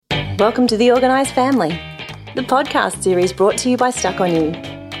Welcome to the Organised Family, the podcast series brought to you by Stuck On You,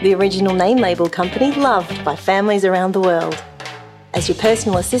 the original name label company loved by families around the world. As your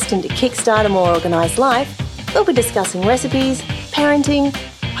personal assistant to kickstart a more organised life, we'll be discussing recipes, parenting,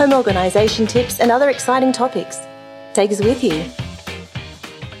 home organisation tips and other exciting topics. Take us with you.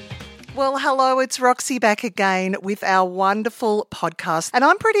 Well, hello, it's Roxy back again with our wonderful podcast. And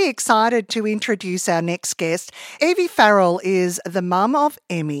I'm pretty excited to introduce our next guest. Evie Farrell is the mum of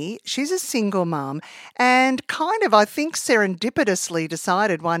Emmie. She's a single mum and I think serendipitously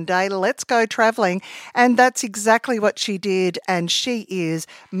decided one day, let's go travelling. And that's exactly what she did. And she is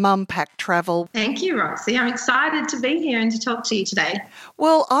Mumpack Travel. Thank you, Roxy. I'm excited to be here and to talk to you today.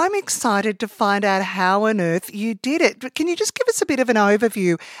 Well, I'm excited to find out how on earth you did it. But can you just give us a bit of an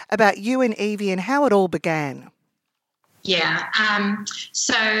overview about you and Evie and how it all began? Yeah.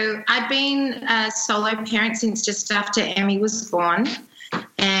 So I've been a solo parent since just after Emmie was born.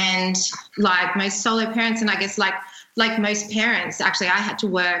 And like most solo parents, and I guess like most parents, actually, I had to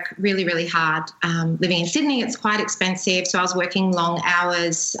work really, really hard. Living in Sydney, it's quite expensive. So I was working long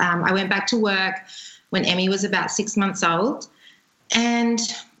hours. I went back to work when Emmie was about 6 months old. And,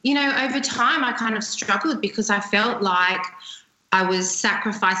 you know, over time I kind of struggled because I felt like I was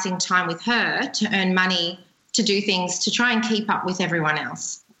sacrificing time with her to earn money to do things to try and keep up with everyone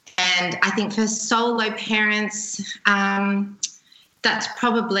else. And I think for solo parents, that's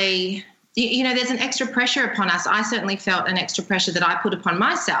probably, you know, there's an extra pressure upon us. I certainly felt an extra pressure that I put upon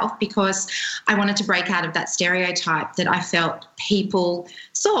myself because I wanted to break out of that stereotype that I felt people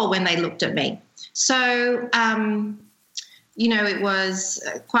saw when they looked at me. So, you know, it was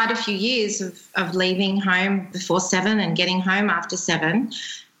quite a few years of leaving home before 7 and getting home after 7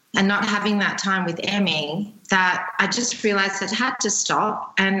 and not having that time with Emmie that I just realised that I had to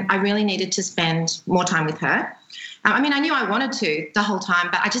stop and I really needed to spend more time with her. I mean, I knew I wanted to the whole time,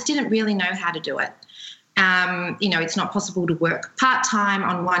 but I just didn't really know how to do it. You know, it's not possible to work part-time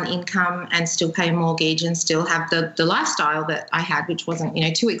on one income and still pay a mortgage and still have the lifestyle that I had, which wasn't, you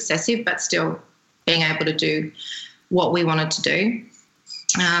know, too excessive, but still being able to do what we wanted to do.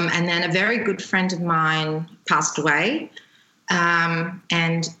 And then a very good friend of mine passed away,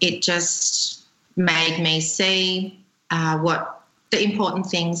 and it just made me see what the important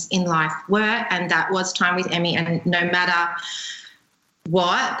things in life were, and that was time with Emmie, and no matter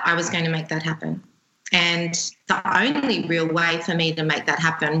what, I was going to make that happen. And the only real way for me to make that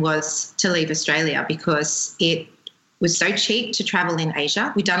happen was to leave Australia because it was so cheap to travel in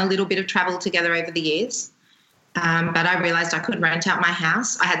Asia. We'd done a little bit of travel together over the years. But I realised I could rent out my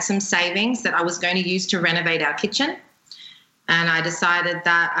house. I had some savings that I was going to use to renovate our kitchen. And I decided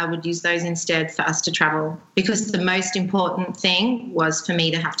that I would use those instead for us to travel because the most important thing was for me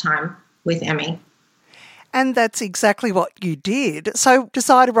to have time with Emmie. And that's exactly what you did. So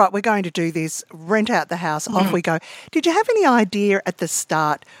decided, right, we're going to do this, rent out the house, off we go. Did you have any idea at the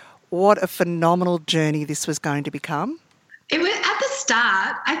start what a phenomenal journey this was going to become? It was at the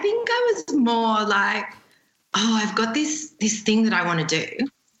start, I think I was more like, I've got this thing that I want to do,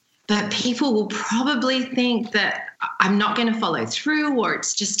 but people will probably think that I'm not going to follow through or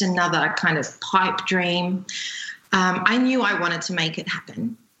it's just another kind of pipe dream. I knew I wanted to make it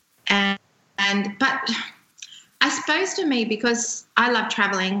happen. But I suppose to me, because I love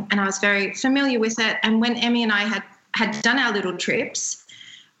travelling and I was very familiar with it, and when Emmie and I had done our little trips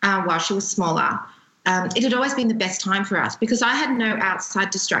while she was smaller, it had always been the best time for us because I had no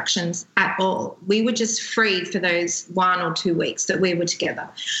outside distractions at all. We were just free for those 1 or 2 weeks that we were together.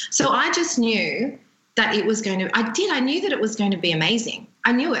 So I just knew that it was going to, I knew that it was going to be amazing.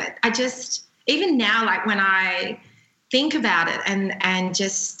 I knew it. Even now, like when I think about it and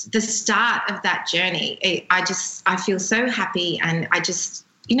just the start of that journey, I feel so happy and I just,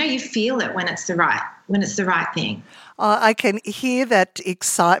 you know, you feel it when it's the right thing. I can hear that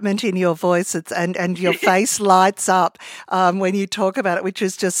excitement in your voice and your face lights up when you talk about it, which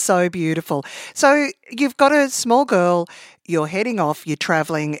is just so beautiful. So you've got a small girl, you're heading off, you're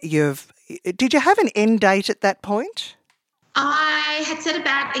travelling, did you have an end date at that point? I had said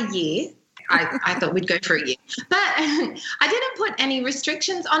about a year. I thought we'd go for a year. But I didn't put any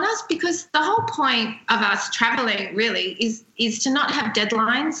restrictions on us because the whole point of us travelling really is to not have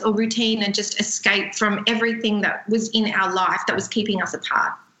deadlines or routine and just escape from everything that was in our life that was keeping us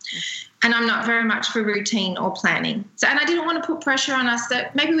apart. And I'm not very much for routine or planning. And I didn't want to put pressure on us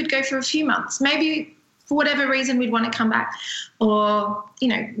that maybe we'd go for a few months. Maybe for whatever reason we'd want to come back or, you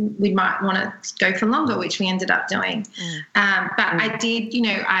know, we might want to go for longer, which we ended up doing. I did, you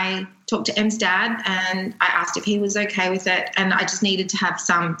know, I talked to Em's dad and I asked if he was okay with it, and I just needed to have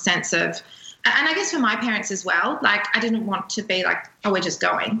some sense of, and I guess for my parents as well, like I didn't want to be like, oh, we're just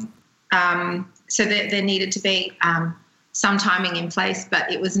going. So there needed to be some timing in place,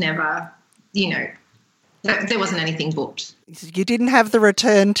 but it was never, there wasn't anything booked. You didn't have the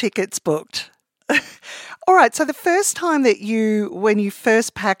return tickets booked. All right, so the first time when you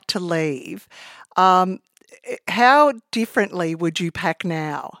first packed to leave, how differently would you pack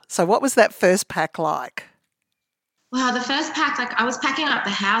now? So what was that first pack like? Well, the first pack, I was packing up the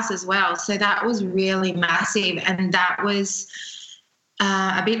house as well, so that was really massive, and that was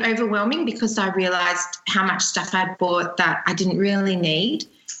a bit overwhelming because I realised how much stuff I'd bought that I didn't really need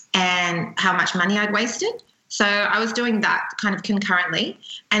and how much money I'd wasted. So I was doing that kind of concurrently.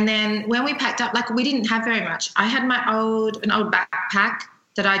 And then when we packed up, we didn't have very much. I had an old backpack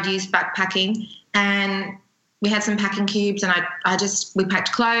that I'd used backpacking, and we had some packing cubes, and we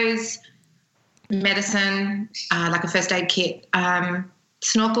packed clothes, medicine, like a first aid kit,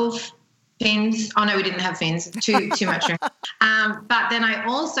 snorkel, fins. Oh no, we didn't have fins. Too much room. But then I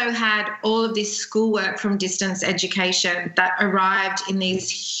also had all of this schoolwork from distance education that arrived in these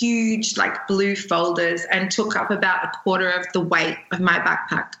huge, blue folders and took up about a quarter of the weight of my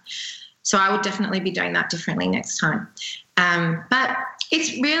backpack. So I would definitely be doing that differently next time. But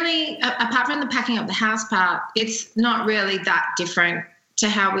it's really, apart from the packing up the house part, it's not really that different to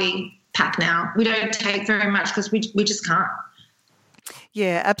how we pack now. We don't take very much because we just can't.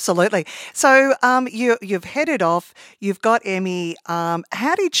 Yeah, absolutely. So you've headed off. You've got Emmie.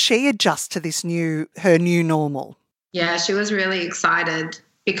 How did she adjust to her new normal? Yeah, she was really excited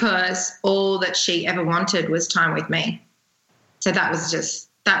because all that she ever wanted was time with me. So that was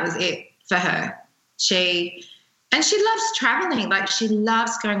it for her. She loves traveling. She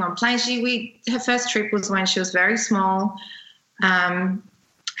loves going on planes. Her first trip was when she was very small.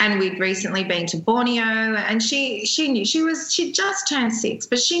 And we'd recently been to Borneo, and she knew she just turned 6,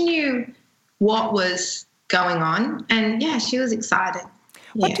 but she knew what was going on, and yeah, she was excited.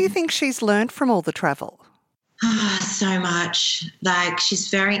 What do you think she's learned from all the travel? So much. She's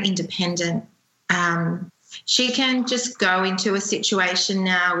very independent. She can just go into a situation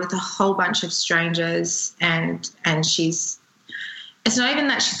now with a whole bunch of strangers, and it's not even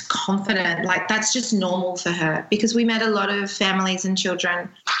that she's confident, that's just normal for her, because we met a lot of families and children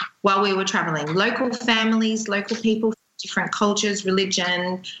while we were travelling, local families, local people, different cultures,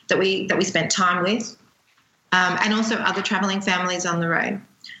 religion that we spent time with, and also other travelling families on the road.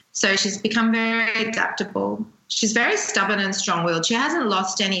 So she's become very adaptable. She's very stubborn and strong-willed. She hasn't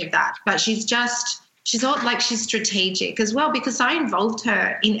lost any of that, but she's strategic as well, because I involved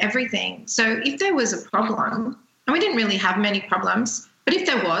her in everything. So if there was a problem, and we didn't really have many problems, but if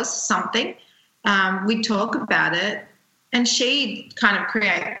there was something, we'd talk about it, and she'd kind of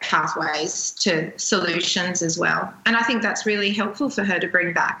create pathways to solutions as well. And I think that's really helpful for her to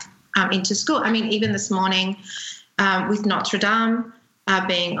bring back into school. I mean, even this morning with Notre Dame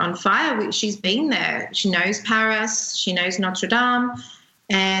being on fire, she's been there. She knows Paris, she knows Notre Dame,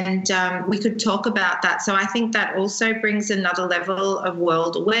 and we could talk about that. So I think that also brings another level of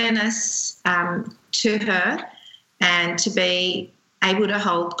world awareness to her, and to be able to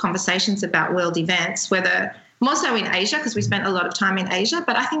hold conversations about world events, whether more so in Asia, because we spent a lot of time in Asia,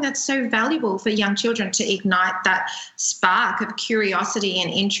 but I think that's so valuable for young children to ignite that spark of curiosity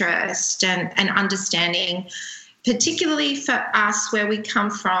and interest and understanding, particularly for us where we come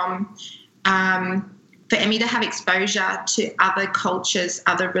from, for Emmie to have exposure to other cultures,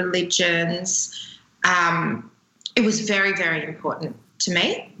 other religions. It was very, very important to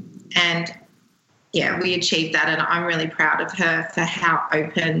me, and yeah, we achieved that, and I'm really proud of her for how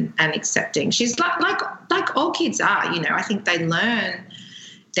open and accepting. She's like all kids are, I think they learn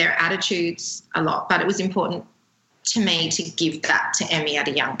their attitudes a lot, but it was important to me to give that to Emmie at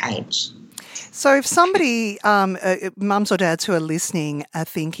a young age. So if somebody, mums or dads who are listening are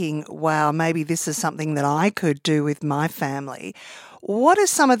thinking, wow, maybe this is something that I could do with my family, what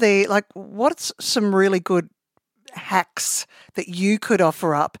are what's some really good hacks that you could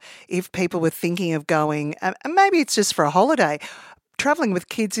offer up if people were thinking of going, and maybe it's just for a holiday? Travelling with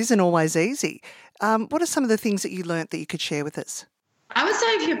kids isn't always easy. What are some of the things that you learnt that you could share with us? I would say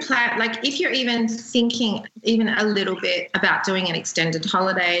if you're even thinking even a little bit about doing an extended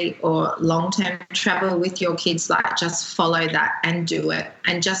holiday or long-term travel with your kids, just follow that and do it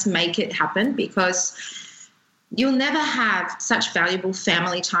and just make it happen, because you'll never have such valuable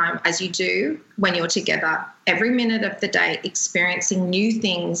family time as you do when you're together every minute of the day, experiencing new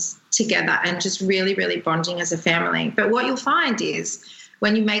things together and just really, really bonding as a family. But what you'll find is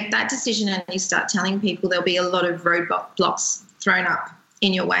when you make that decision and you start telling people, there'll be a lot of roadblocks thrown up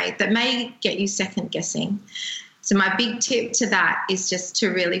in your way that may get you second guessing. So my big tip to that is just to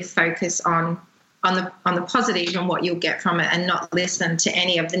really focus on on the positive and what you'll get from it, and not listen to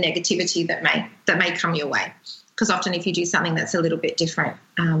any of the negativity that may come your way. Because often if you do something that's a little bit different,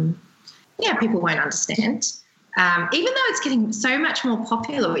 people won't understand. Even though it's getting so much more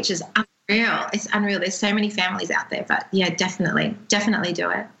popular, which is unreal. It's unreal. There's so many families out there, but yeah, definitely do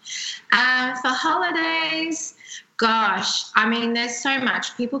it. For holidays, gosh, I mean, there's so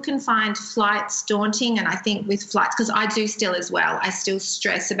much. People can find flights daunting, and I think with flights, because I do still as well, I still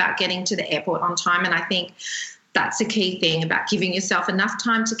stress about getting to the airport on time, and I think that's a key thing about giving yourself enough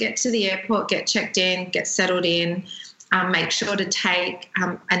time to get to the airport, get checked in, get settled in, make sure to take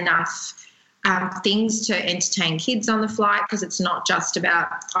enough things to entertain kids on the flight, because it's not just about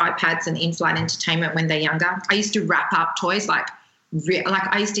iPads and in-flight entertainment when they're younger. I used to wrap up toys like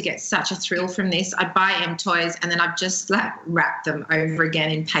I used to get such a thrill from this. I'd buy Em toys and then I'd just wrap them over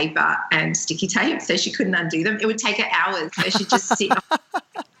again in paper and sticky tape so she couldn't undo them. It would take her hours, so she'd just sit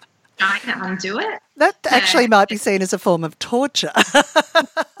trying to undo it. That actually might be seen as a form of torture.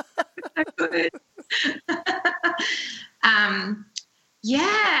 Good.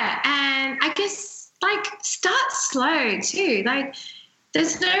 And I guess start slow too.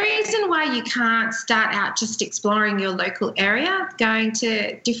 There's no reason why you can't start out just exploring your local area, going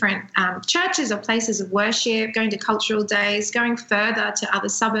to different churches or places of worship, going to cultural days, going further to other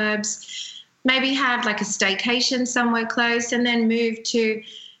suburbs, maybe have a staycation somewhere close, and then move to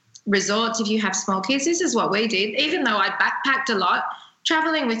resorts if you have small kids. This is what we did. Even though I backpacked a lot,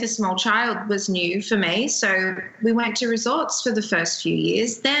 travelling with a small child was new for me, so we went to resorts for the first few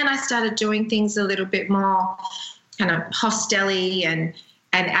years. Then I started doing things a little bit more kind of hostel-y and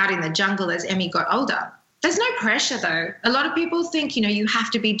out in the jungle as Emmie got older. There's no pressure though. A lot of people think, you have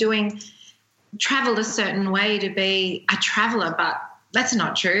to be doing travel a certain way to be a traveller, but that's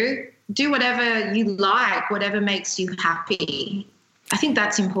not true. Do whatever you like, whatever makes you happy. I think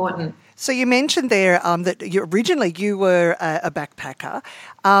that's important. So you mentioned there that originally you were a backpacker,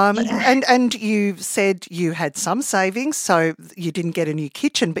 and you said you had some savings, so you didn't get a new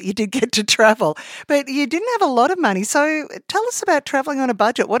kitchen, but you did get to travel. But you didn't have a lot of money. So tell us about travelling on a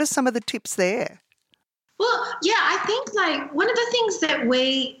budget. What are some of the tips there? Well, yeah, I think one of the things that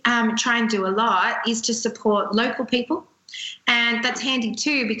we try and do a lot is to support local people. And that's handy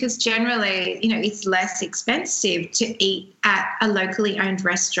too, because generally, it's less expensive to eat at a locally owned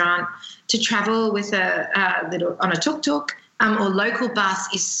restaurant, to travel with on a tuk-tuk, or local bus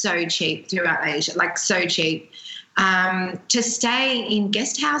is so cheap throughout Asia, so cheap. To stay in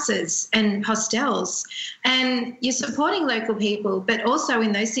guest houses and hostels, and you're supporting local people, but also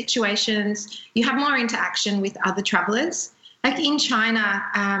in those situations, you have more interaction with other travellers. In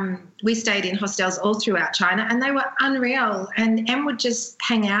China, we stayed in hostels all throughout China, and they were unreal. And Em would just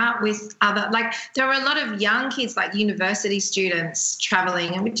hang out with other, there were a lot of young kids, university students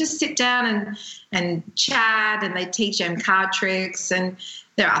travelling, and we'd just sit down and chat, and they'd teach Em card tricks, and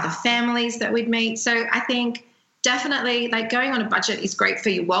there are other families that we'd meet. So I think definitely going on a budget is great for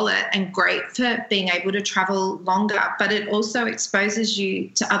your wallet and great for being able to travel longer, but it also exposes you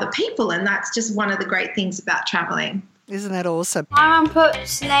to other people, and that's just one of the great things about travelling. Isn't that awesome? My mum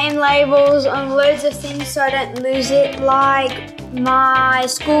puts name labels on loads of things so I don't lose it, like my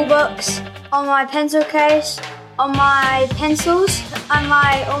school books, on my pencil case, on my pencils, on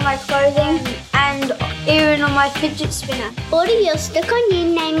all my clothing, and even on my fidget spinner. Order your Stuck On You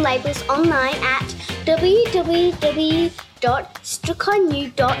name labels online at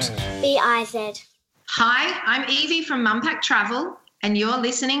www.stuckonyou.biz. Hi, I'm Evie from Mumpack Travel, and you're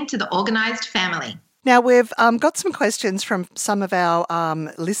listening to the Organised Family. Now, we've got some questions from some of our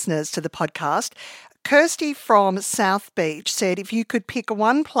listeners to the podcast. Kirsty from South Beach said if you could pick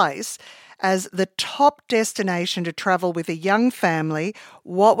one place as the top destination to travel with a young family,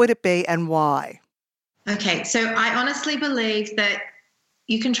 what would it be and why? Okay, so I honestly believe that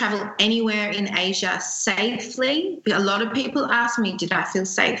you can travel anywhere in Asia safely. A lot of people ask me, did I feel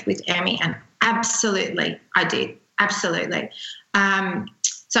safe with Emmie? And absolutely, I did. Absolutely.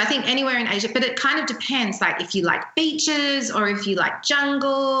 So I think anywhere in Asia, but it kind of depends, if you like beaches or if you like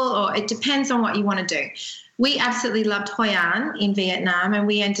jungle, or it depends on what you want to do. We absolutely loved Hoi An in Vietnam, and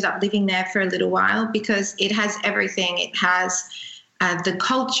we ended up living there for a little while because it has everything. It has the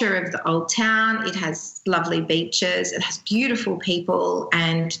culture of the old town. It has lovely beaches. It has beautiful people,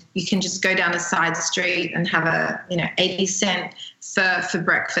 and you can just go down a side street and have a 80-cent pho for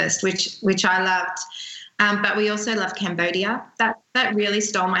breakfast, which I loved. But we also love Cambodia. That really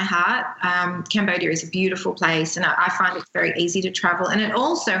stole my heart. Cambodia is a beautiful place, and I find it's very easy to travel. And it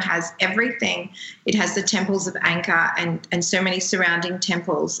also has everything. It has the temples of Angkor and so many surrounding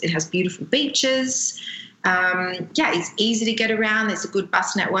temples. It has beautiful beaches. It's easy to get around. There's a good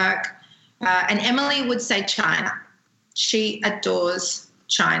bus network. And Emily would say China. She adores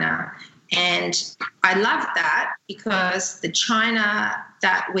China. And I love that because the China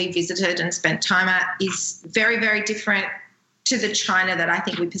that we visited and spent time at is very, very different to the China that I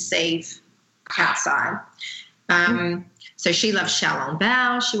think we perceive outside. So she loves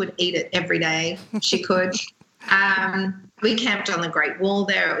xiaolongbao. She would eat it every day. She could. We camped on the Great Wall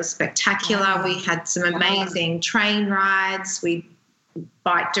there. It was spectacular. Wow. We had some amazing train rides. We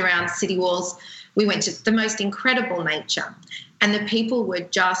biked around city walls. We went to the most incredible nature. And the people were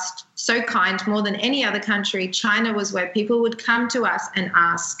just so kind. More than any other country, China was where people would come to us and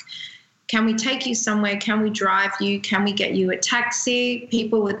ask, can we take you somewhere? Can we drive you? Can we get you a taxi?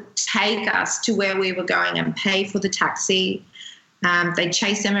 People would take us to where we were going and pay for the taxi. They'd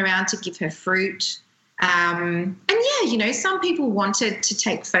chase them around to give her fruit. And, yeah, you know, some people wanted to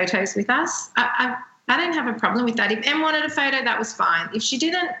take photos with us. I don't have a problem with that. If Em wanted a photo, that was fine. If she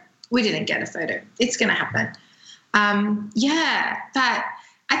didn't, we didn't get a photo. It's going to happen. But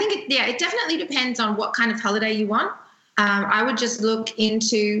I think, it definitely depends on what kind of holiday you want. I would just look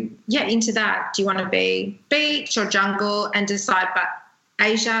into that. Do you want to be beach or jungle and decide, but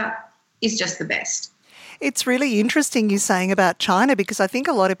Asia is just the best. It's really interesting you're saying about China because I think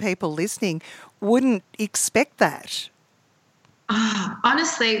a lot of people listening wouldn't expect that.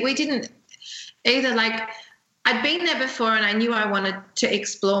 Honestly, we didn't either. Like, I'd been there before and I knew I wanted to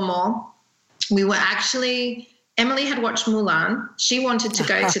explore more. We were actually, Emily had watched Mulan. She wanted to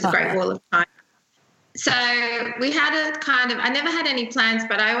go to the Great Wall of China. So we had a kind of, I never had any plans,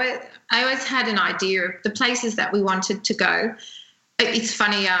 but I always had an idea of the places that we wanted to go. It's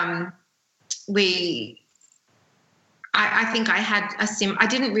funny, I think I had I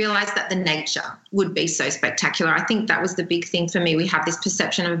didn't realise that the nature would be so spectacular. I think that was the big thing for me. We have this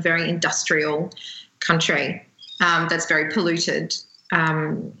perception of a very industrial country that's very polluted.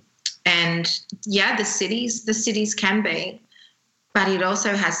 And, yeah, the cities can be, but it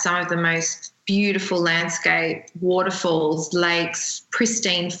also has some of the most beautiful landscape, waterfalls, lakes,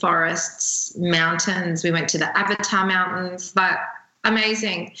 pristine forests, mountains. We went to the Avatar Mountains, but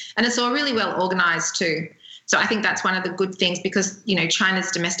amazing. And it's all really well organised too. So I think that's one of the good things because, you know,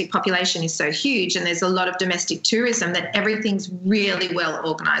 China's domestic population is so huge and there's a lot of domestic tourism that everything's really well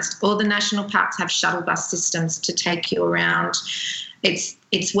organised. All the national parks have shuttle bus systems to take you around.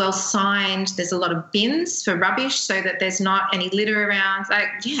 It's well signed. There's a lot of bins for rubbish so that there's not any litter around. Like,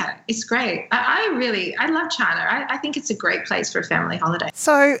 yeah, it's great. I love China. I think it's a great place for a family holiday.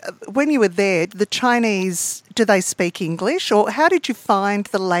 So when you were there, the Chinese, do they speak English or how did you find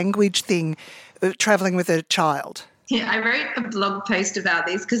the language thing travelling with a child? Yeah, I wrote a blog post about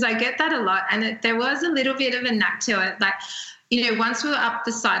this because I get that a lot and there was a little bit of a knack to it. Like, you know, once we were up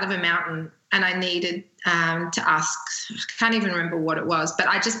the side of a mountain and I needed to ask, I can't even remember what it was, but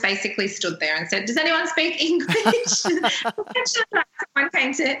I just basically stood there and said, does anyone speak English? Someone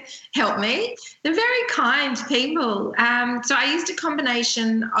came to help me. They're very kind people. So I used a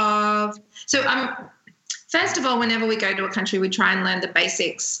combination of, first of all, whenever we go to a country, we try and learn the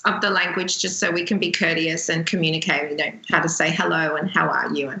basics of the language just so we can be courteous and communicate. We know how to say hello and how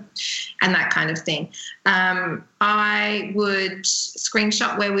are you and that kind of thing. I would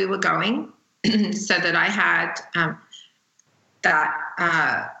screenshot where we were going so that I had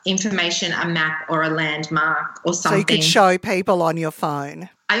that information, a map or a landmark or something. So you could show people on your phone.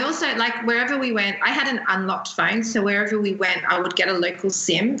 I also, like, wherever we went, I had an unlocked phone, so wherever we went, I would get a local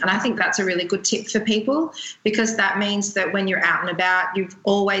SIM, and I think that's a really good tip for people because that means that when you're out and about, you've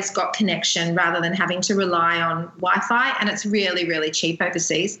always got connection rather than having to rely on Wi-Fi, and it's really, really cheap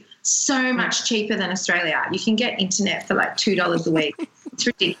overseas, so much cheaper than Australia. You can get internet for like $2 a week. It's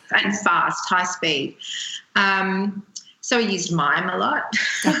ridiculous and fast, high speed. So we used Mime a lot.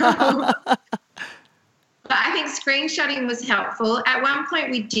 But I think screenshotting was helpful. At one point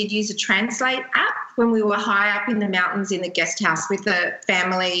we did use a Translate app when we were high up in the mountains in the guest house with the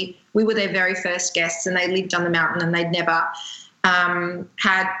family. We were their very first guests and they lived on the mountain and they'd never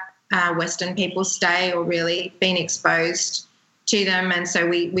had Western people stay or really been exposed to them, and so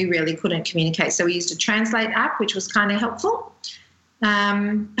we really couldn't communicate. So we used a Translate app, which was kind of helpful.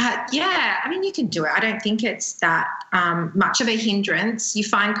 But, yeah, I mean, you can do it. I don't think it's that much of a hindrance. You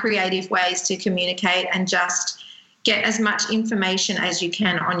find creative ways to communicate and just get as much information as you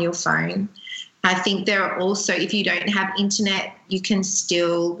can on your phone. I think there are also, if you don't have internet, you can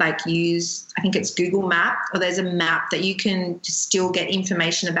still use, I think it's Google Map, or there's a map that you can still get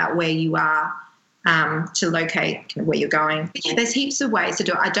information about where you are to locate where you're going. But yeah, there's heaps of ways to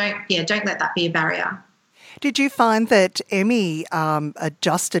do it. Don't let that be a barrier. Did you find that Emmie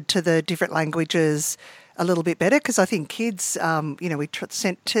adjusted to the different languages a little bit better? Because I think kids, we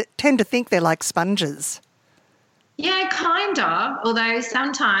tend to think they're like sponges. Yeah, kind of. Although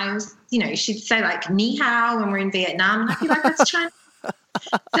sometimes, she'd say like ni hao when we're in Vietnam, and I'd be like, that's China.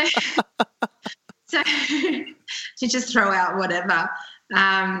 So she'd just throw out whatever.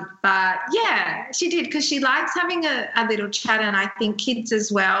 But yeah, she did, because she likes having a little chat. And I think kids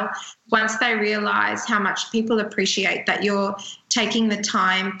as well, once they realise how much people appreciate that you're taking the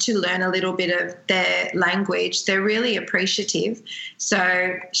time to learn a little bit of their language, they're really appreciative.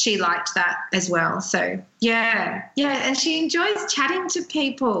 So she liked that as well. So yeah, and she enjoys chatting to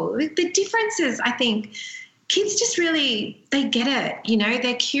people. The differences, I think, kids just really, they get it,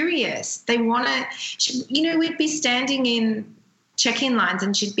 they're curious. They want to, we'd be standing in check-in lines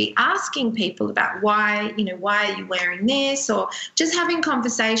and she'd be asking people about why are you wearing this, or just having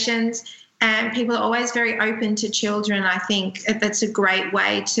conversations. And people are always very open to children. I think that's a great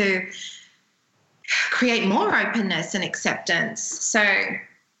way to create more openness and acceptance. So,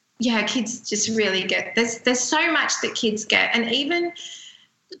 yeah, kids just really get, there's so much that kids get. And even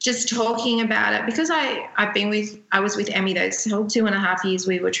just talking about it, because I was with Emmie those whole 2.5 years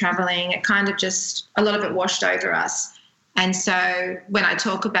we were travelling, it kind of just, a lot of it washed over us. And so when I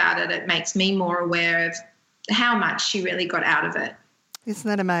talk about it, it makes me more aware of how much she really got out of it. Isn't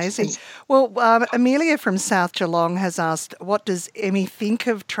that amazing? Well, Amelia from South Geelong has asked, what does Emmie think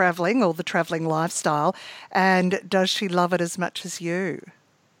of travelling, or the travelling lifestyle, and does she love it as much as you?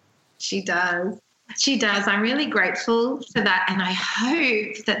 She does. She does. I'm really grateful for that, and I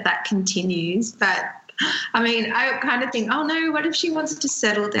hope that continues. But, I mean, I kind of think, oh, no, what if she wants to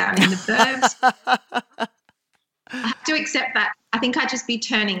settle down in the burbs? I have to accept that. I think I'd just be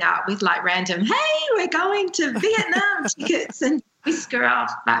turning up with like random, hey, we're going to Vietnam tickets, and whisk her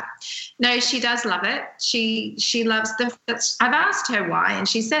off. But no, she does love it. She loves I've asked her why, and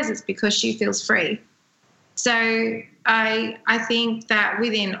she says it's because she feels free. So I think that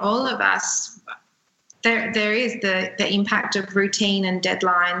within all of us, there is the impact of routine and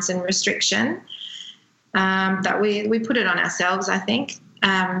deadlines and restriction, that we put it on ourselves, I think.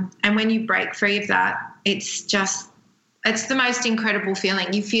 And when you break free of that, it's the most incredible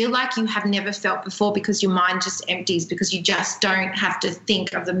feeling. You feel like you have never felt before, because your mind just empties, because you just don't have to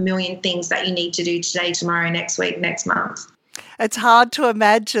think of the million things that you need to do today, tomorrow, next week, next month. It's hard to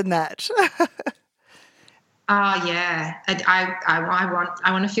imagine that. Oh, yeah.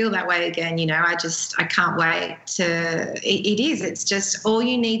 I want to feel that way again. I can't wait to, it is. It's just all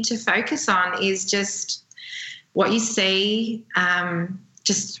you need to focus on is just what you see,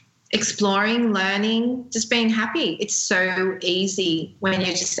 just exploring, learning, just being happy. It's so easy when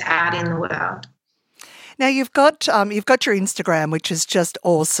you're just out in the world. Now you've got your Instagram, which is just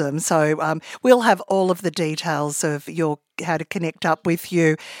awesome. So we'll have all of the details of how to connect up with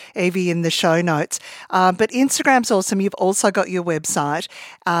you, Evie, in the show notes. But Instagram's awesome. You've also got your website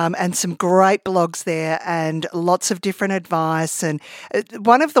and some great blogs there, and lots of different advice. And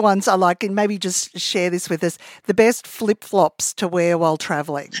one of the ones I like, and maybe just share this with us, the best flip-flops to wear while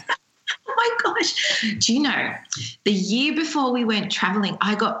travelling. Oh my gosh. Do you know, the year before we went travelling,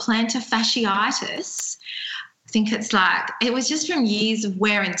 I got plantar fasciitis. I think it was just from years of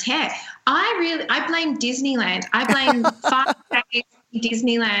wear and tear. I blame Disneyland. I blame 5 days in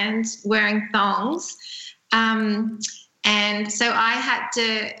Disneyland wearing thongs. And so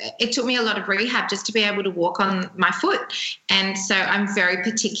it took me a lot of rehab just to be able to walk on my foot. And so I'm very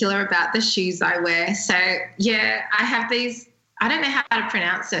particular about the shoes I wear. So, yeah, I have these, I don't know how to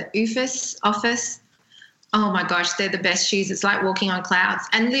pronounce it, Office. Oh, my gosh, they're the best shoes. It's like walking on clouds.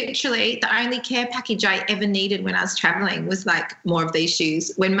 And literally the only care package I ever needed when I was travelling was like more of these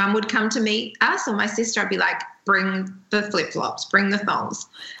shoes. When Mum would come to meet us or my sister, I'd be like, bring the flip-flops, bring the thongs.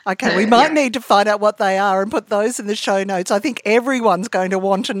 Okay, so, we might need to find out what they are and put those in the show notes. I think everyone's going to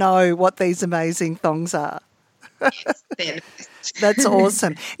want to know what these amazing thongs are. Yes, they're the best. That's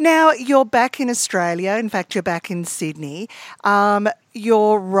awesome. Now, you're back in Australia. In fact, you're back in Sydney.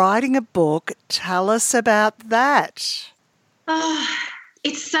 You're writing a book. Tell us about that. Oh,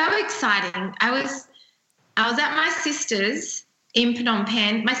 it's so exciting. I was at my sister's in Phnom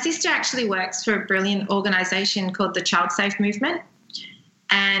Penh. My sister actually works for a brilliant organisation called the Child Safe Movement,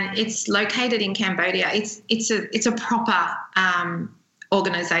 and it's located in Cambodia. It's a proper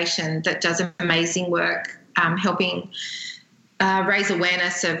organisation that does amazing work, helping raise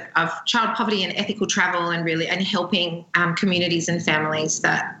awareness of child poverty and ethical travel, and helping communities and families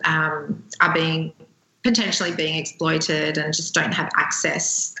that are potentially being exploited and just don't have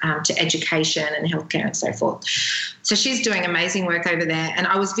access to education and healthcare and so forth. So she's doing amazing work over there. And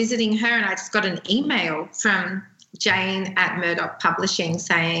I was visiting her, and I just got an email from Jane at Murdoch Publishing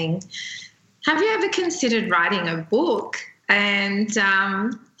saying, have you ever considered writing a book? And it's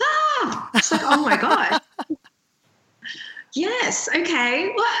like, oh my God. Yes,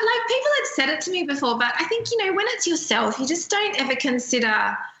 okay. Well, like people had said it to me before, but I think, when it's yourself, you just don't ever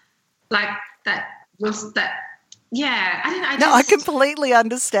consider like that was that. Yeah, I don't know. I completely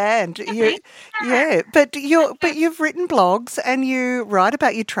understand. But you've written blogs and you write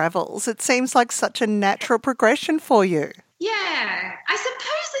about your travels. It seems like such a natural progression for you. Yeah, I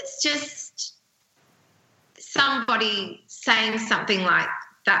suppose it's just somebody saying something like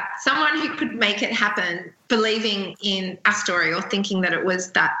that, someone who could make it happen, believing in a story or thinking that it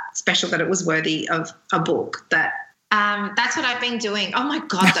was that special, that it was worthy of a book. That's what I've been doing. Oh my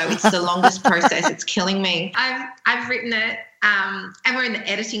God, though, it's the longest process. It's killing me. I've written it, and we're in the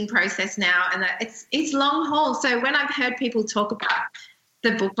editing process now, and it's long haul. So when I've heard people talk about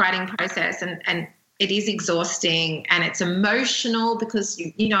the book writing process, and it is exhausting and it's emotional because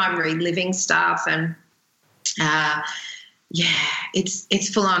I'm reliving stuff, and it's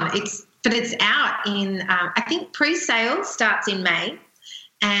full on. But it's out in I think pre-sale starts in May.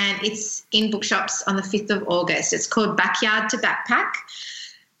 And it's in bookshops on the 5th of August. It's called Backyard to Backpack.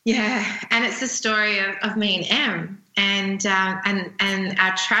 Yeah, and it's the story of me and Em and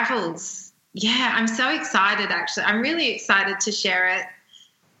our travels. Yeah, I'm so excited, actually. I'm really excited to share it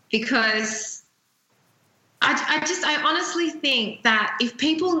because I honestly think that if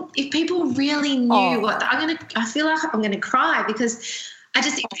people really knew I feel like I'm gonna cry because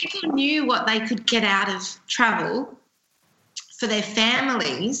if people knew what they could get out of travel for their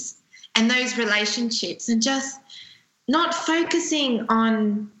families and those relationships, and just not focusing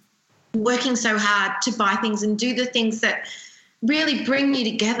on working so hard to buy things and do the things that really bring you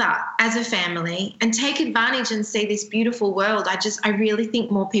together as a family and take advantage and see this beautiful world. I really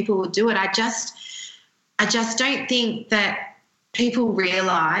think more people will do it. I just don't think that people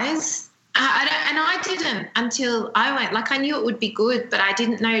realise. I didn't until I went. Like, I knew it would be good, but I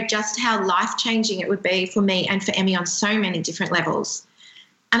didn't know just how life-changing it would be for me and for Emmie on so many different levels.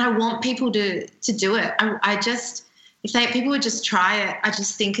 And I want people to do it. If people would just try it, I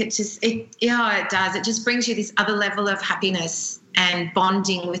just think it does. It just brings you this other level of happiness and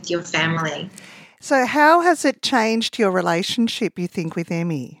bonding with your family. So how has it changed your relationship, you think, with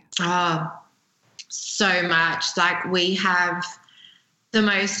Emmie? Oh, so much. Like, we have the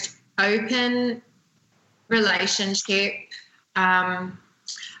most open relationship. I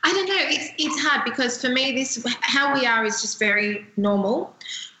don't know. It's hard because for me, how we are is just very normal,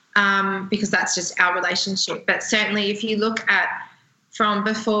 because that's just our relationship. But certainly, if you look at from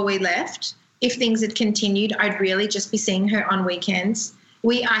before we left, if things had continued, I'd really just be seeing her on weekends.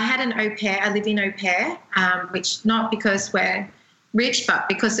 I had an au pair, a live-in au pair, which not because we're rich, but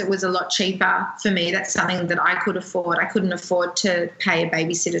because it was a lot cheaper for me. That's something that I could afford. I couldn't afford to pay a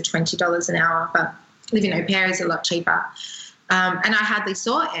babysitter $20 an hour, but living au pair is a lot cheaper. And I hardly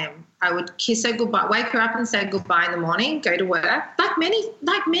saw Em. I would kiss her goodbye, wake her up and say goodbye in the morning, go to work, like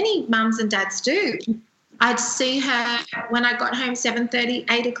many mums and dads do. I'd see her when I got home 7:30,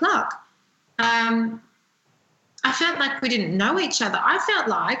 8 o'clock. I felt like we didn't know each other. I felt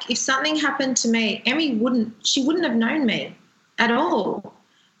like if something happened to me, Emmie wouldn't have known me at all.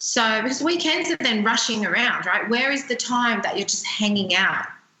 So, because weekends are then rushing around, right? Where is the time that you're just hanging out?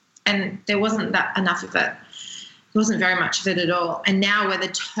 And there wasn't enough of it. There wasn't very much of it at all. And now we're the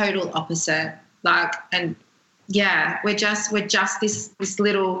total opposite. We're just this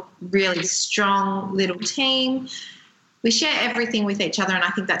little, really strong little team. We share everything with each other, and I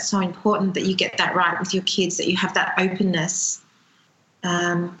think that's so important that you get that right with your kids, that you have that openness.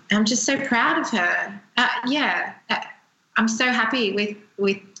 I'm just so proud of her. I'm so happy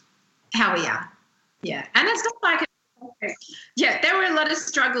with how we are. Yeah. And it's not like, there were a lot of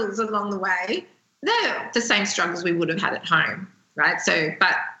struggles along the way. They're the same struggles we would have had at home, right? So,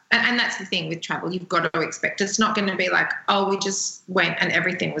 and that's the thing with travel. You've got to expect it's not going to be like, oh, we just went and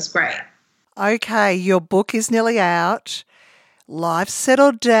everything was great. Okay, your book is nearly out. Life's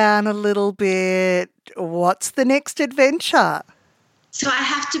settled down a little bit. What's the next adventure? So I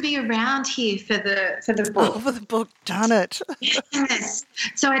have to be around here for the book. Oh, for the book, done it. Yes.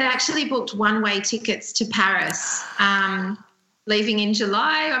 So I'd actually booked one-way tickets to Paris, leaving in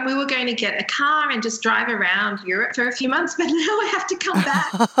July, and we were going to get a car and just drive around Europe for a few months, but now I have to come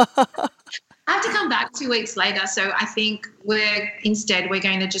back. I have to come back 2 weeks later, so I think we're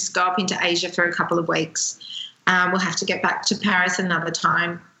going to just go up into Asia for a couple of weeks. We'll have to get back to Paris another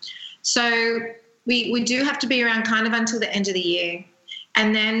time. So we do have to be around kind of until the end of the year.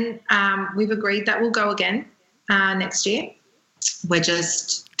 And then we've agreed that we'll go again next year. We're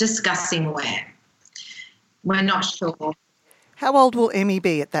just discussing where. We're not sure. How old will Emmie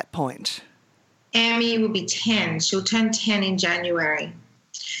be at that point? Emmie will be 10. She'll turn 10 in January.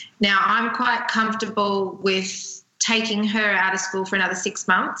 Now, I'm quite comfortable with taking her out of school for another 6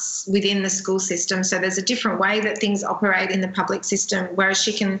 months within the school system. So there's a different way that things operate in the public system, whereas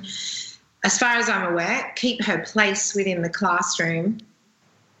she can, as far as I'm aware, keep her place within the classroom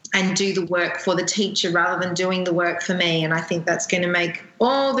and do the work for the teacher rather than doing the work for me. And I think that's going to make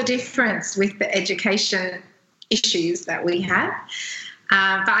all the difference with the education issues that we have.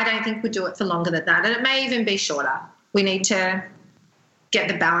 But I don't think we'll do it for longer than that. And it may even be shorter. We need to get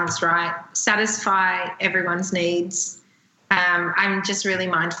the balance right, satisfy everyone's needs. I'm just really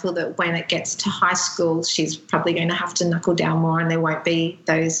mindful that when it gets to high school, she's probably going to have to knuckle down more and there won't be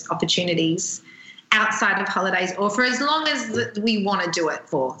those opportunities outside of holidays or for as long as we want to do it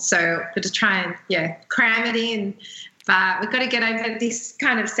for. So we're just try and, cram it in. But we've got to get over this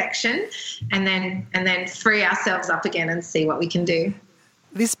kind of section and then free ourselves up again and see what we can do.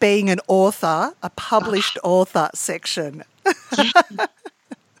 This being an author, a published author section. Yeah.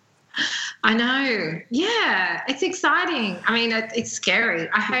 I know. Yeah, it's exciting. I mean, it's scary.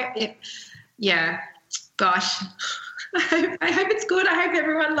 I hope it, gosh. I hope it's good. I hope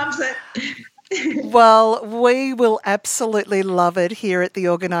everyone loves it. Well, we will absolutely love it here at the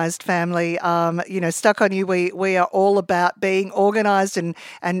Organised Family. Stuck on You, we are all about being organised and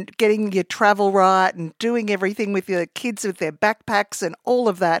getting your travel right and doing everything with your kids with their backpacks and all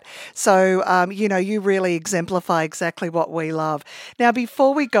of that. So, you really exemplify exactly what we love. Now,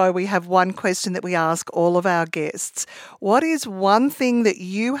 before we go, we have one question that we ask all of our guests. What is one thing that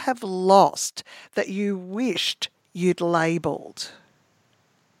you have lost that you wished you'd labelled?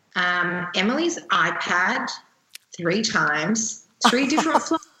 Emily's iPad 3 times, 3 different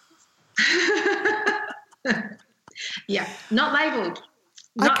flights. Yeah, not labelled.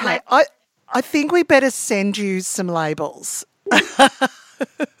 Okay, I think we better send you some labels.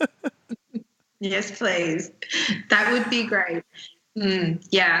 Yes, please. That would be great.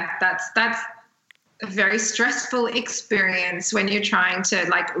 That's a very stressful experience when you're trying to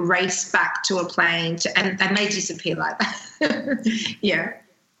race back to a plane and they disappear like that. Yeah.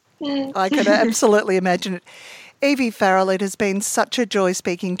 I can absolutely imagine it. Evie Farrell, it has been such a joy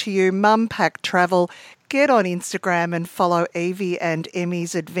speaking to you. Mumpack Travel. Get on Instagram and follow Evie and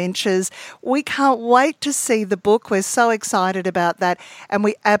Emmie's adventures. We can't wait to see the book. We're so excited about that. And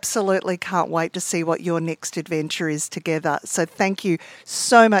we absolutely can't wait to see what your next adventure is together. So thank you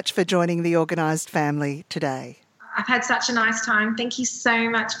so much for joining the Organised Family today. I've had such a nice time. Thank you so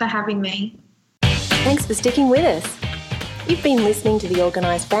much for having me. Thanks for sticking with us. You've been listening to The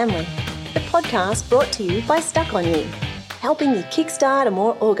Organised Family, the podcast brought to you by Stuck on You, helping you kickstart a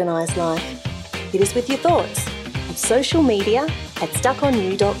more organised life. Hit us with your thoughts on social media at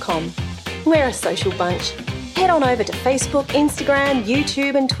stuckonyou.com. We're a social bunch. Head on over to Facebook, Instagram,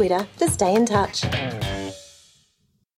 YouTube and Twitter to stay in touch.